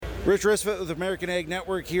Rich Risfit with American Ag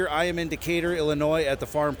Network here. I am in Decatur, Illinois at the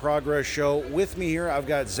Farm Progress Show. With me here, I've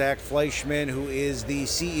got Zack Fleishman, who is the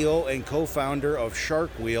CEO and co-founder of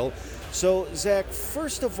Shark Wheel. So, Zack,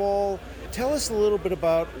 first of all, tell us a little bit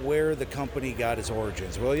about where the company got its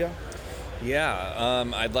origins, will you? Yeah,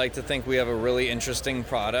 I'd like to think we have a really interesting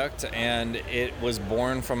product, and it was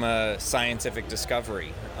born from a scientific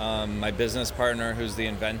discovery. My business partner, who's the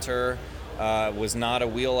inventor, was not a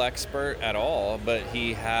wheel expert at all, but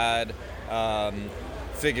he had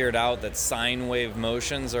figured out that sine wave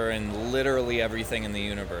motions are in literally everything in the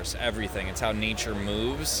universe. Everything. It's how nature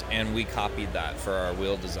moves, and we copied that for our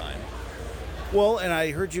wheel design. Well, and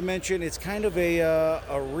I heard you mention it's kind of a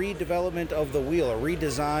redevelopment of the wheel, a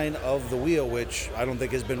redesign of the wheel, which I don't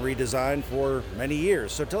think has been redesigned for many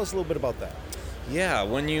years. So tell us a little bit about that. Yeah,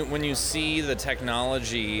 when you see the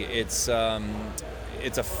technology, it's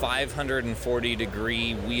a 540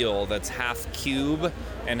 degree wheel that's half cube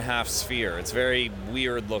and half sphere. It's very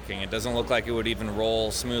weird looking. It doesn't look like it would even roll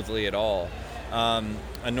smoothly at all.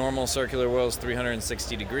 A normal circular wheel is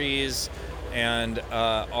 360 degrees. And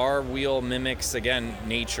our wheel mimics, again,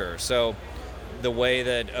 nature. So the way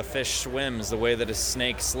that a fish swims, the way that a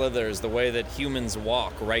snake slithers, the way that humans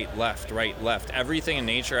walk, right, left, everything in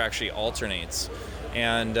nature actually alternates.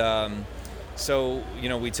 And so,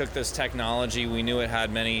 we took this technology, we knew it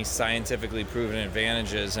had many scientifically proven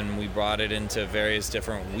advantages, and we brought it into various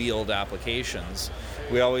different wheeled applications.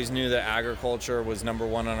 We always knew that agriculture was number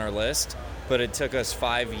one on our list, but it took us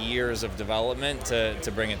 5 years of development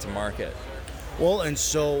to bring it to market. Well, and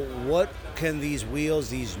so what can these wheels,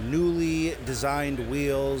 these newly designed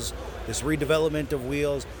wheels, this redevelopment of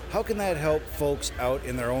wheels, how can that help folks out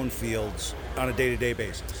in their own fields on a day-to-day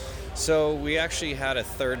basis? So we actually had a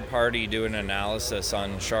third party do an analysis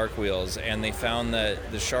on Shark Wheels, and they found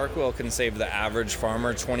that the Shark Wheel can save the average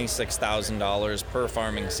farmer $26,000 per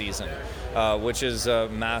farming season, which is a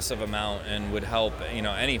massive amount and would help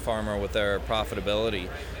any farmer with their profitability.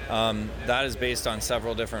 That is based on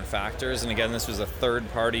several different factors, and again, this was a third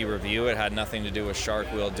party review. It had nothing to do with Shark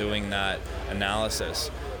Wheel doing that analysis.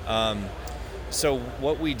 So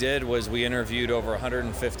what we did was we interviewed over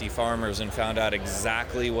 150 farmers and found out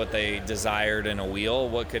exactly what they desired in a wheel,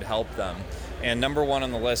 what could help them. And number one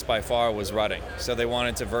on the list by far was rutting. So they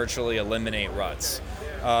wanted to virtually eliminate ruts.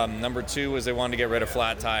 Number two was they wanted to get rid of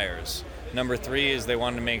flat tires. Number three is they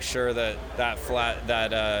wanted to make sure that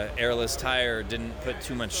airless tire didn't put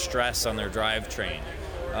too much stress on their drivetrain.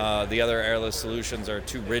 The other airless solutions are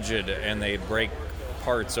too rigid and they break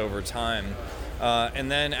parts over time. And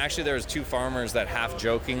then actually there was two farmers that half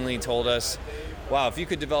jokingly told us, wow, if you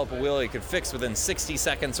could develop a wheel you could fix within 60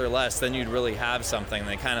 seconds or less, then you'd really have something. And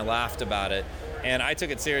they kind of laughed about it. And I took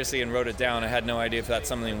it seriously and wrote it down. I had no idea if that's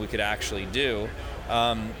something we could actually do.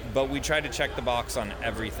 But we tried to check the box on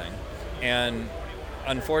everything. And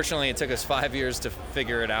unfortunately, it took us 5 years to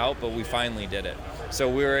figure it out, but we finally did it. So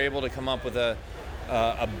we were able to come up with a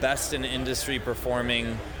best in industry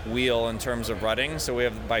performing wheel in terms of rutting. So we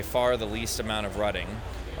have by far the least amount of rutting.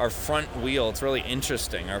 Our front wheel, it's really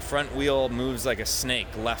interesting. Our front wheel moves like a snake,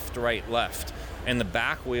 left, right, left. And the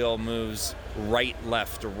back wheel moves right,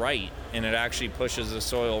 left, right. And it actually pushes the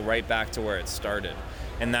soil right back to where it started.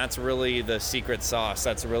 And that's really the secret sauce.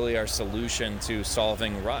 That's really our solution to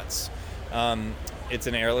solving ruts. It's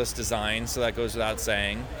an airless design, so that goes without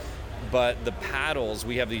saying. But the paddles,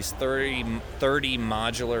 we have these 30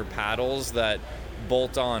 modular paddles that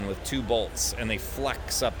bolt on with 2 bolts, and they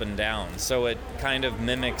flex up and down. So it kind of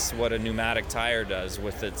mimics what a pneumatic tire does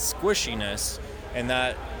with its squishiness, and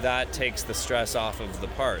that takes the stress off of the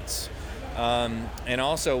parts. And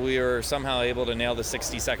also we were somehow able to nail the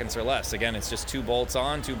 60 seconds or less. Again, it's just 2 bolts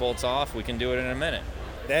on, 2 bolts off. We can do it in a minute.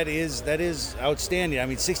 That is outstanding. I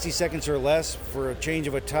mean, 60 seconds or less for a change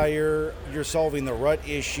of a tire, you're solving the rut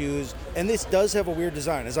issues. And this does have a weird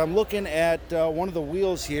design. As I'm looking at one of the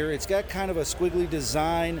wheels here, it's got kind of a squiggly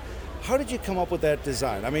design. How did you come up with that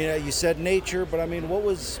design? I mean, you said nature, but I mean, what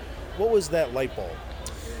was that light bulb?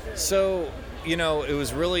 So, it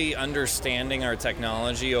was really understanding our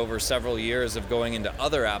technology over several years of going into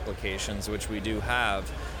other applications, which we do have,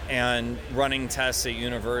 and running tests at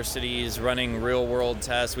universities, running real-world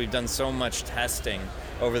tests. We've done so much testing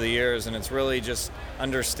over the years, and it's really just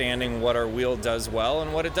understanding what our wheel does well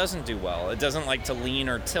and what it doesn't do well. It doesn't like to lean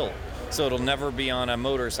or tilt, so it'll never be on a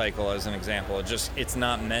motorcycle, as an example. It's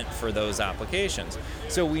not meant for those applications.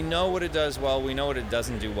 So we know what it does well, we know what it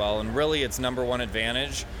doesn't do well, and really its number one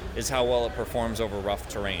advantage is how well it performs over rough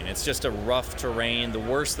terrain. It's just a rough terrain. The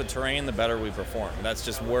worse the terrain, the better we perform. That's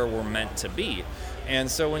just where we're meant to be.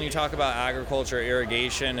 And so when you talk about agriculture,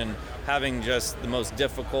 irrigation, and having just the most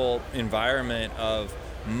difficult environment of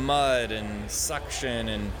mud and suction,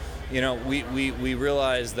 and we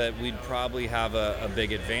realized that we'd probably have a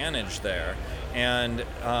big advantage there. And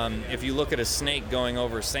if you look at a snake going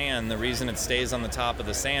over sand, the reason it stays on the top of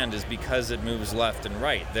the sand is because it moves left and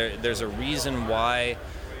right. There's a reason why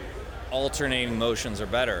alternating motions are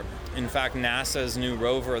better. In fact, NASA's new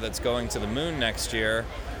rover that's going to the moon next year,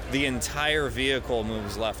 the entire vehicle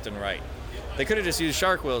moves left and right. They could have just used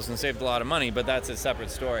shark wheels and saved a lot of money, but that's a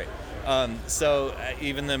separate story.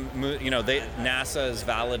 Even NASA has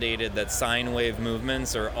validated that sine wave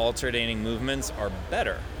movements or alternating movements are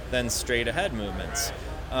better than straight ahead movements.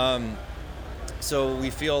 So we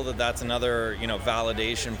feel that that's another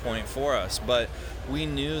validation point for us. But we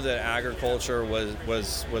knew that agriculture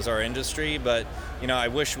was our industry. But I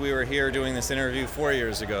wish we were here doing this interview 4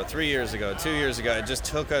 years ago, 3 years ago, 2 years ago. It just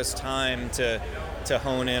took us time to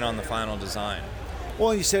hone in on the final design.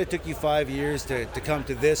 Well, you said it took you 5 years to come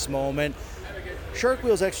to this moment. Shark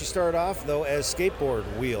wheels actually started off, though, as skateboard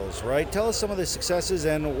wheels, right? Tell us some of the successes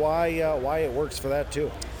and why it works for that,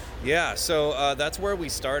 too. Yeah, so that's where we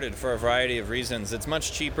started for a variety of reasons. It's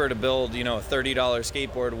much cheaper to build, a $30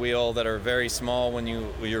 skateboard wheel that are very small when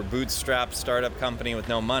you're bootstrapped startup company with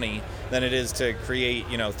no money than it is to create,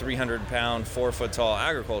 300-pound, 4-foot-tall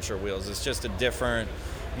agriculture wheels. It's just a different,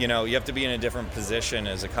 you have to be in a different position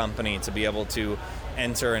as a company to be able to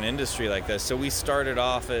enter an industry like this. So we started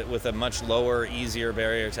off with a much lower, easier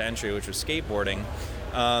barrier to entry, which was skateboarding,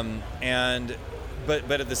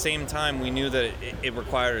 But at the same time, we knew that it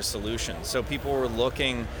required a solution. So people were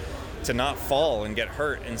looking to not fall and get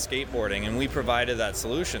hurt in skateboarding, and we provided that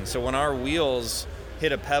solution. So when our wheels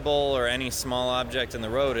hit a pebble or any small object in the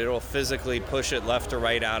road, it'll physically push it left or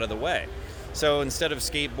right out of the way. So instead of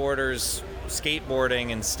skateboarders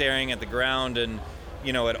skateboarding and staring at the ground and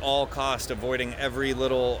at all cost avoiding every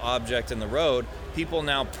little object in the road, people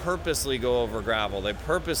now purposely go over gravel. They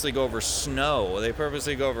purposely go over snow. They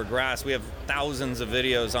purposely go over grass. We have thousands of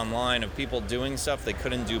videos online of people doing stuff they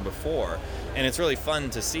couldn't do before. And it's really fun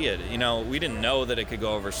to see it. We didn't know that it could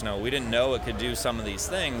go over snow. We didn't know it could do some of these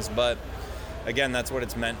things, but again, that's what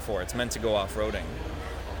it's meant for. It's meant to go off-roading.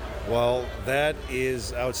 Well, that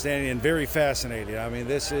is outstanding and very fascinating. I mean,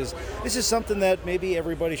 this is something that maybe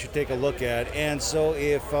everybody should take a look at. And so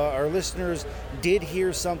if our listeners did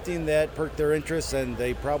hear something that perked their interest, and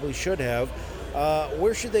they probably should have,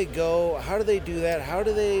 where should they go? How do they do that?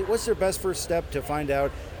 What's their best first step to find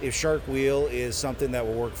out if Shark Wheel is something that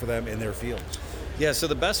will work for them in their field? Yeah, so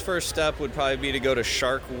the best first step would probably be to go to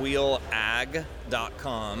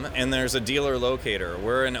sharkwheelag.com, and there's a dealer locator.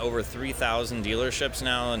 We're in over 3,000 dealerships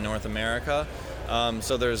now in North America,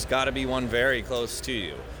 so there's got to be one very close to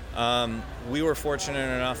you. We were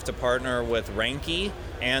fortunate enough to partner with Ranke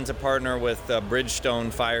and to partner with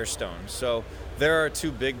Bridgestone Firestone. So there are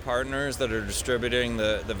two big partners that are distributing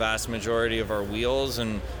the vast majority of our wheels,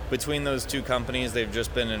 and between those two companies, they've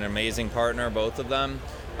just been an amazing partner, both of them.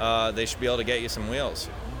 They should be able to get you some wheels.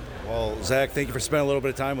 Well, Zach, thank you for spending a little bit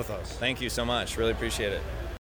of time with us. Thank you so much. Really appreciate it.